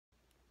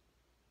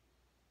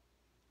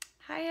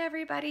Hi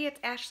everybody, it's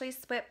Ashley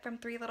Swip from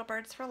Three Little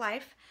Birds for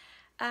Life.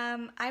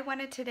 I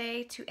wanted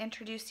today to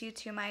introduce you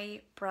to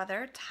my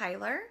brother,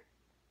 Tyler.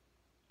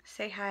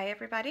 Say hi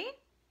everybody.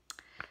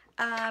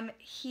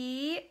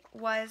 He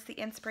was the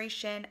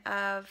inspiration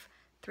of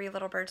Three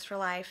Little Birds for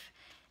Life,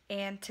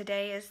 and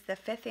today is the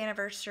 5th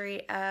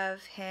anniversary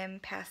of him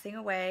passing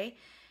away,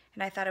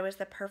 and I thought it was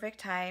the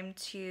perfect time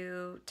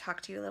to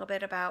talk to you a little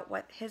bit about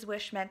what his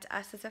wish meant to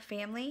us as a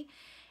family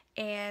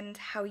and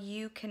how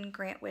you can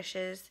grant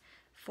wishes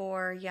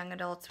for young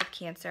adults with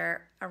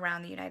cancer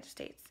around the United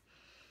States.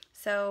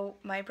 So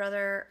my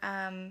brother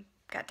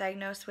got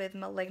diagnosed with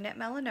malignant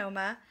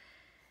melanoma,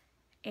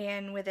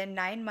 and within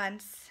 9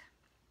 months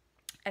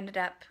ended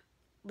up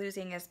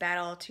losing his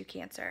battle to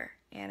cancer.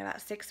 And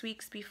about 6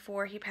 weeks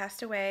before he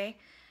passed away,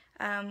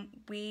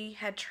 we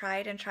had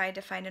tried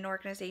to find an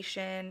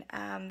organization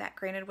that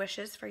granted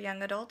wishes for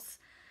young adults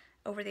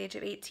over the age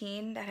of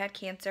 18 that had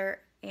cancer,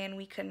 and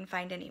we couldn't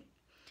find any.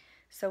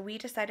 So we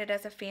decided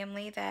as a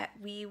family that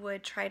we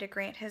would try to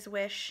grant his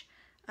wish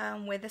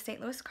with the St.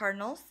 Louis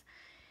Cardinals,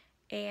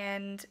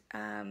 and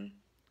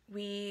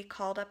we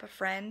called up a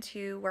friend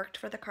who worked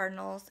for the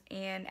Cardinals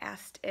and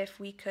asked if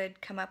we could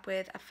come up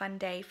with a fun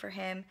day for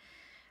him,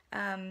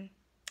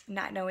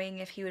 not knowing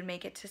if he would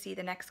make it to see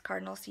the next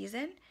Cardinal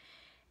season.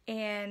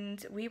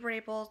 And we were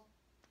able,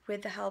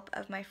 with the help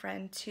of my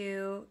friend,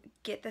 to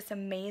get this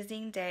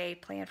amazing day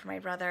planned for my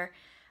brother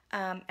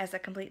as a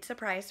complete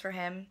surprise for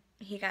him.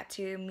 He got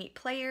to meet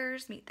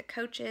players, meet the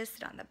coaches,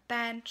 sit on the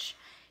bench.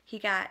 He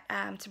got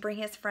to bring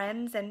his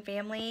friends and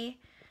family,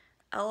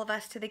 all of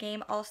us, to the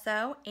game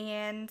also,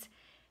 and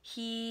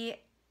he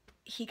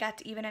got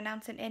to even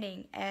announce an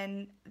inning.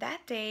 And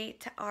that day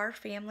to our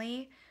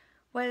family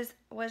was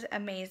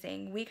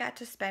amazing. We got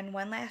to spend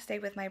one last day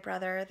with my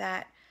brother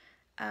that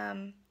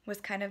was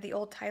kind of the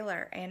old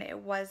Tyler, and it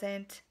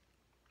wasn't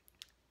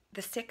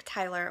the sick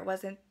Tyler. It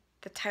wasn't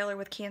the Tyler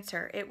with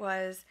cancer. It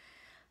was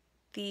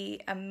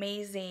the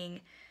amazing,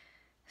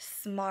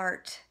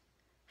 smart,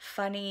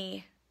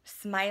 funny,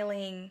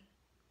 smiling,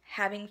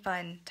 having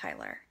fun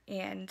Tyler.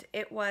 And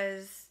it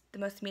was the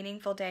most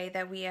meaningful day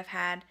that we have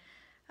had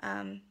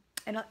in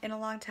a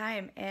long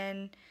time.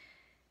 And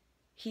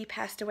he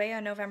passed away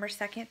on November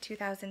 2nd,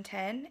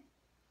 2010,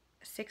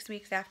 6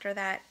 weeks after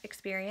that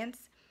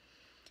experience.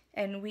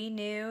 And we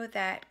knew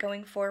that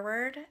going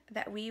forward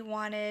that we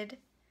wanted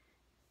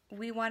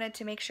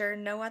to make sure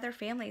no other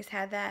families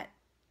had that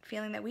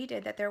feeling that we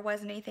did, that there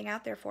wasn't anything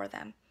out there for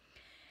them.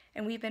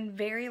 And we've been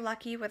very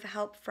lucky with the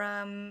help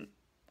from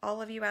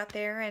all of you out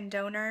there and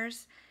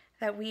donors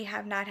that we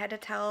have not had to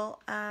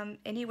tell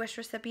any wish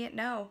recipient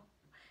no.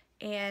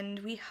 And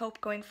we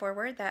hope going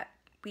forward that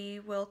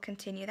we will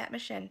continue that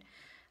mission.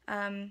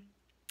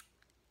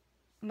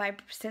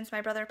 Since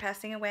my brother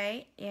passing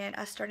away and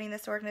us starting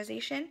this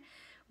organization,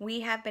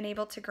 we have been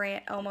able to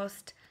grant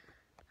almost,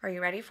 are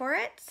you ready for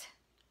it?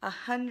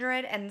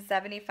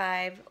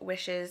 175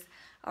 wishes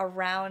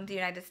around the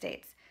United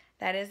States.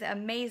 That is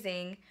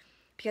amazing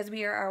because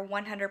we are a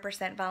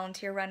 100%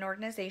 volunteer-run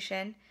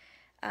organization.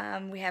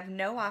 We have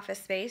no office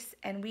space,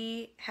 and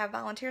we have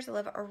volunteers that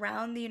live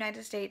around the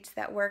United States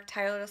that work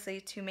tirelessly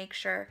to make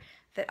sure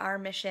that our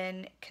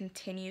mission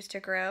continues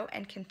to grow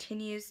and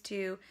continues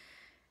to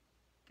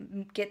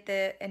meet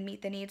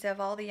the needs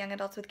of all the young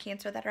adults with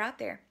cancer that are out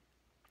there.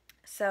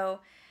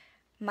 So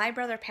my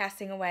brother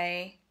passing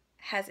away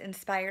has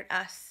inspired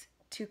us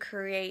to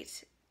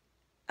create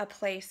a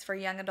place for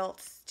young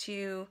adults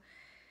to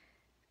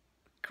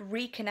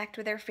reconnect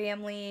with their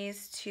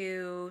families,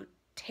 to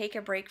take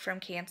a break from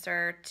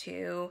cancer,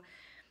 to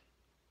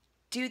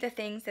do the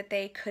things that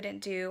they couldn't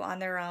do on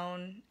their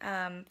own,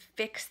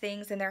 fix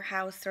things in their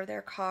house or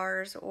their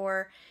cars,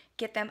 or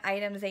get them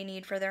items they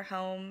need for their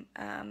home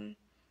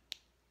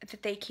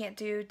that they can't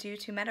do due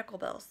to medical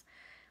bills,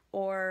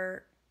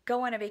 or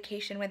go on a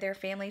vacation with their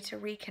family to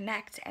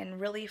reconnect and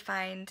really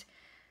find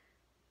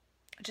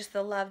just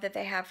the love that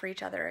they have for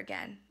each other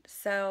again.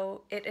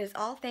 So it is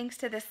all thanks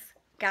to this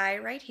guy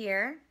right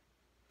here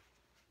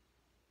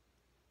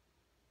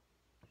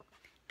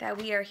that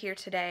we are here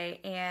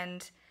today,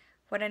 and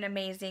what an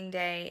amazing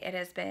day it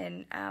has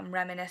been,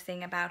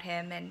 reminiscing about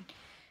him and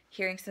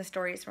hearing some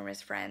stories from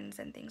his friends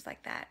and things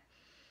like that.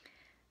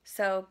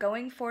 So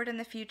going forward in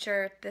the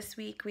future, this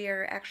week we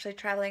are actually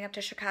traveling up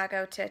to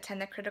Chicago to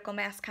attend the Critical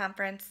Mass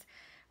Conference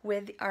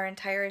with our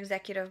entire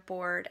executive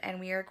board, and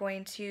we are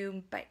going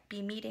to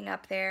be meeting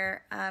up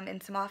there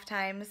in some off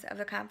times of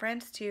the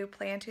conference to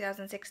plan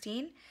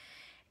 2016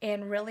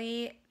 and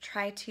really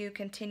try to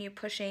continue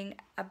pushing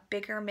a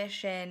bigger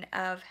mission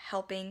of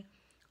helping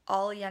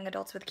all young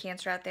adults with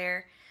cancer out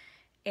there.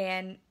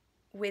 And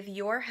with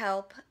your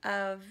help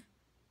of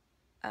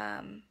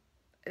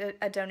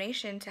a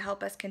donation to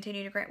help us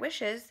continue to grant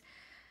wishes,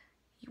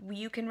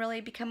 you can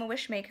really become a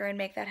wish maker and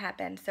make that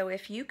happen. So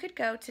if you could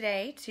go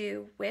today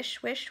to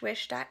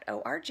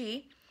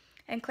wishwishwish.org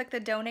and click the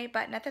donate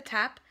button at the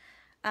top,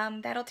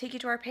 that'll take you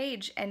to our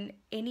page, and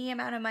any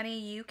amount of money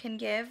you can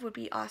give would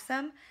be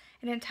awesome.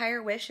 An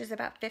entire wish is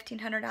about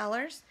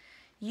 $1,500.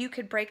 You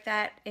could break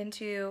that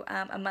into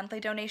a monthly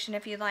donation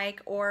if you'd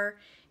like, or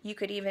you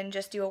could even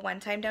just do a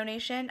one-time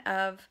donation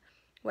of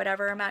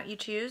whatever amount you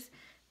choose.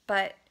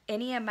 But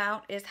any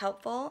amount is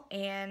helpful,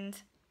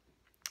 and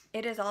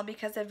it is all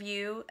because of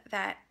you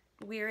that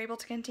we are able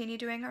to continue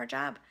doing our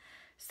job.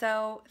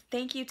 So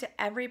thank you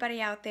to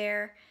everybody out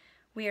there.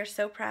 We are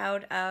so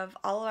proud of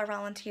all of our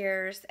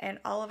volunteers and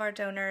all of our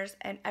donors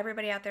and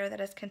everybody out there that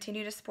has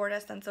continued to support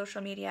us on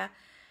social media.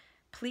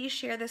 Please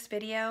share this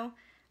video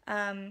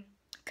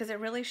because it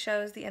really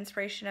shows the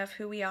inspiration of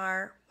who we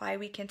are, why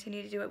we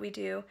continue to do what we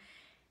do,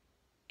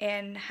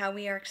 and how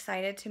we are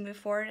excited to move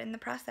forward in the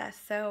process.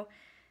 So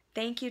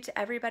thank you to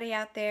everybody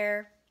out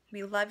there.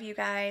 We love you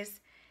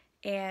guys.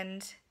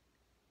 And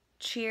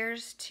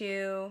cheers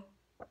to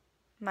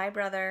my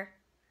brother,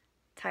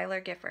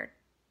 Tyler Gifford.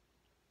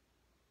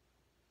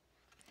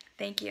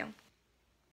 Thank you.